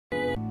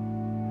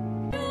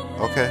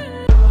Okay.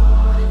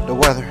 The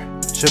weather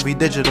should be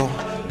digital.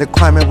 The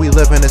climate we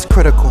live in is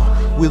critical.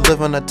 We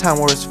live in a time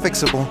where it's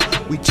fixable.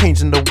 We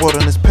changing the world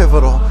and it's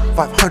pivotal.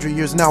 500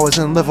 years now is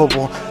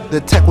unlivable.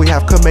 The tech we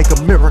have could make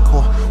a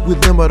miracle. We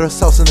limit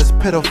ourselves and it's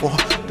pitiful.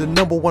 The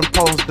number one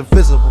problem is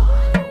divisible.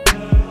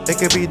 It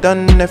could be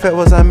done if it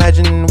was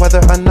imagined. Whether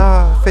or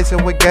not, face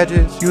it with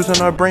gadgets.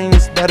 Using our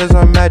brains, that is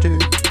our magic.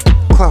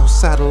 Cloud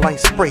satellite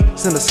spray,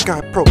 send the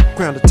sky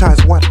program. The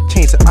tides water,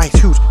 change the ice.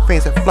 Huge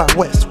fans that fly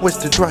west, switch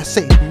to dry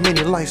safe.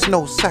 Many lives,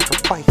 no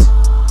sacrifice.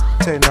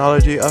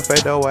 Technology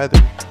affect the weather,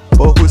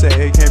 but who say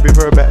it can't be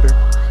for better?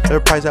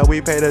 The price that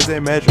we pay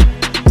doesn't measure.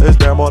 There's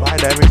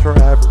thermodynamics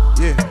forever.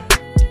 Yeah.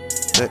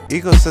 The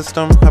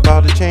ecosystem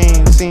about to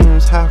change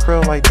seems half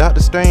real like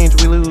Dr.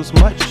 Strange. We lose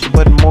much,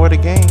 but more to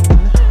gain.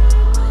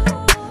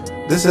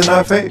 This is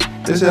not fake,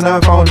 this is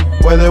not phony.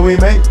 Whether we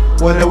make,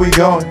 whether we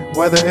going,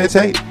 whether it's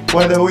hate,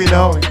 whether we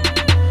knowing.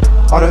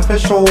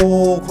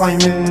 Artificial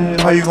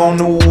climate, how you gon'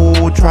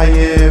 know? Try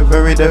it,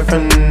 very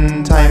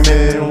different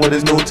timing with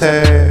this new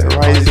tech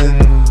rising.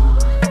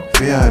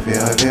 Via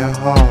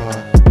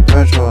hard,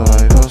 virtual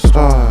like a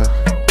star.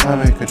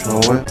 Climate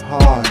control with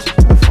pause,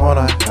 the phone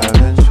I have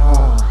in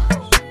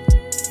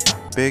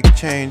charge. Big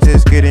change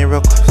is getting real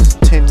close.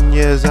 10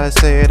 years I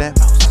say it at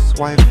most.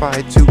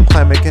 Wi-Fi to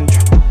climate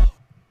control.